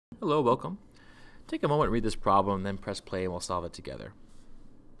Hello, welcome. Take a moment to read this problem, then press play and we'll solve it together.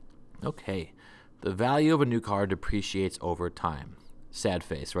 Okay, the value of a new car depreciates over time. Sad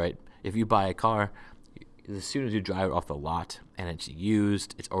face, right? If you buy a car, as soon as you drive it off the lot and it's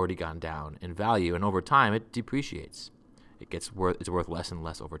used, it's already gone down in value, and over time it depreciates. It's worth less and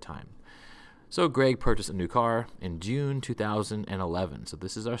less over time. So Greg purchased a new car in June 2011. So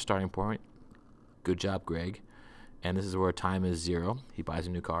this is our starting point. Good job, Greg. And this is where time is 0. He buys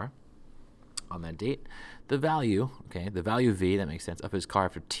a new car on that date. The value, the value V, that makes sense, of his car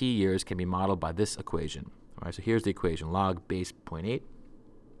after t years can be modeled by this equation. All right, so here's the equation. Log base 0.8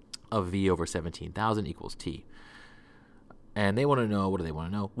 of V over 17,000 equals t. And they want to know, what do they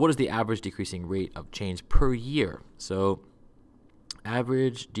want to know? What is the average decreasing rate of change per year? So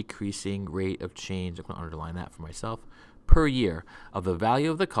average decreasing rate of change, I'm going to underline that for myself, per year of the value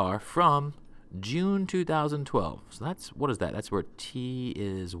of the car from June 2012. So what is that? That's where t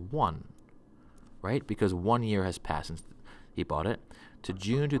is 1, right? Because 1 year has passed since he bought it, to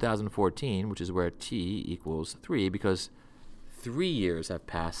June 2014, which is where t equals 3, because 3 years have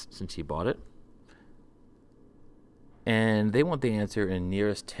passed since he bought it. And they want the answer in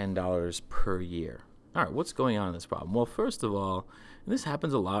nearest $10 per year. All right, what's going on in this problem? Well, first of all, and this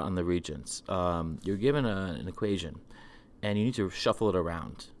happens a lot on the Regents. You're given an equation, and you need to shuffle it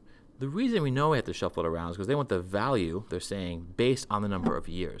around. The reason we know we have to shuffle it around is because they want the value, they're saying, based on the number of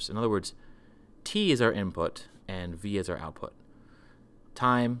years. In other words, t is our input, and v is our output.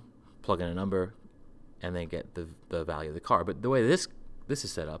 Time, plug in a number, and then get the value of the car. But the way this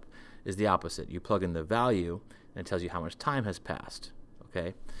is set up is the opposite. You plug in the value, and it tells you how much time has passed.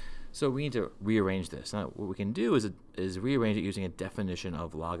 Okay? So we need to rearrange this. Now, what we can do is rearrange it using a definition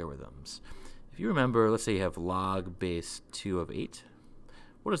of logarithms. If you remember, let's say you have log base 2 of 8.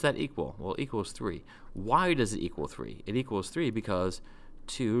 What does that equal? Well, it equals 3. Why does it equal 3? It equals 3 because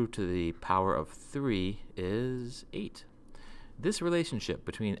 2 to the power of 3 is 8. This relationship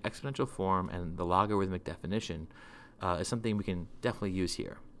between exponential form and the logarithmic definition is something we can definitely use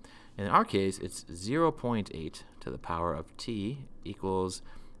here. In our case, it's 0.8 to the power of t equals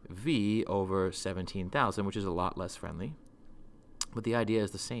v over 17,000, which is a lot less friendly. But the idea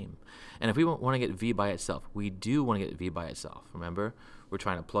is the same. And if we want to get v by itself, we do want to get v by itself. Remember, we're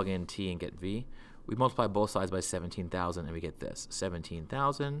trying to plug in t and get v. We multiply both sides by 17,000 and we get this.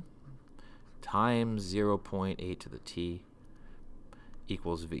 17,000 times 0.8 to the t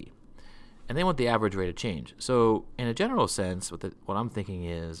equals v. And they want the average rate of change. So in a general sense, what I'm thinking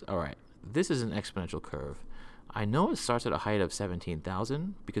is, all right, this is an exponential curve. I know it starts at a height of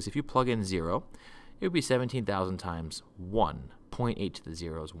 17,000 because if you plug in 0, it would be 17,000 times 1. 0.8 to the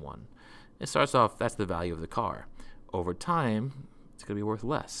 0 is 1. It starts off, that's the value of the car. Over time, it's going to be worth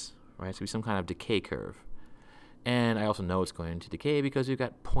less, right? It's going to be some kind of decay curve. And I also know it's going to decay because you've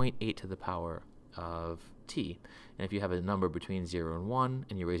got 0.8 to the power of t. And if you have a number between 0 and 1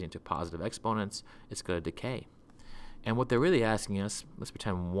 and you're raising it to positive exponents, it's going to decay. And what they're really asking us, let's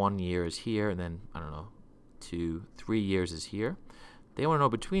pretend 1 year is here and then, 3 years is here. They want to know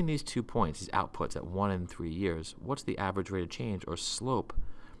between these 2 points, these outputs at 1 and 3 years, what's the average rate of change or slope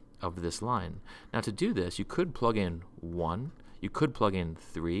of this line? Now to do this, you could plug in 1, you could plug in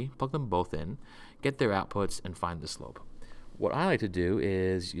 3, plug them both in, get their outputs, and find the slope. What I like to do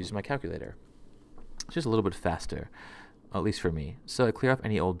is use my calculator. It's just a little bit faster, at least for me. So I clear off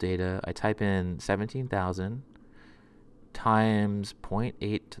any old data. I type in 17,000 times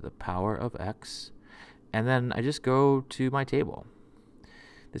 0.8 to the power of x, and then I just go to my table.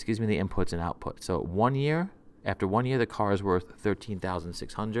 This gives me the inputs and outputs. So after 1 year, the car is worth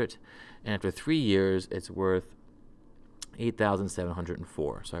 13,600, and after 3 years, it's worth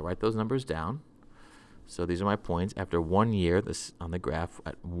 8,704. So I write those numbers down. So these are my points. After 1 year, this on the graph,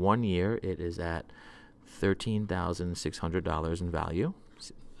 at 1 year, it is at $13,600 in value.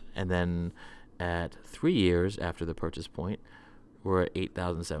 And then at 3 years after the purchase point, we're at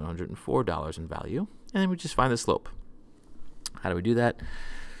 $8,704 in value. And then we just find the slope. How do we do that?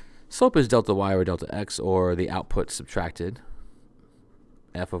 Slope is delta y or delta x, or the output subtracted.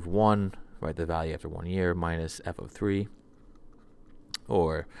 F of 1, write the value after 1 year, minus f of 3,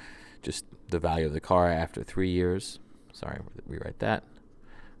 or just the value of the car after 3 years. Sorry, rewrite that.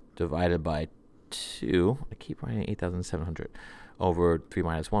 Divided by 2. I keep writing 8,700 over 3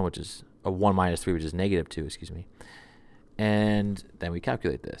 minus 1, which is 1 minus 3, which is negative 2, excuse me. And then we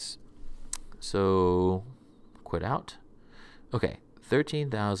calculate this. So quit out. Okay,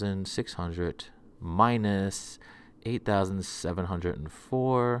 13,600 minus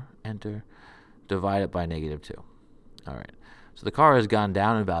 8,704, enter, divided by negative 2. All right. So the car has gone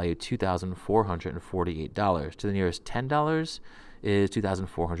down in value $2,448. To the nearest $10, is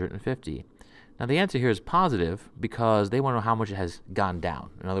 2,450. Now the answer here is positive because they want to know how much it has gone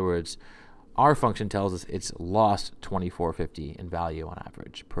down. In other words, our function tells us it's lost 2,450 in value on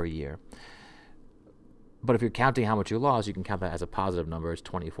average per year. But if you're counting how much you lost, you can count that as a positive number. It's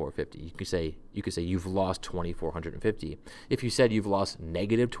 2,450. You could say you've lost 2,450. If you said you've lost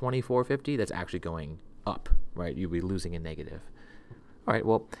negative 2,450, that's actually going up, right? You'd be losing a negative. All right.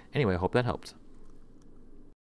 Well, anyway, I hope that helped.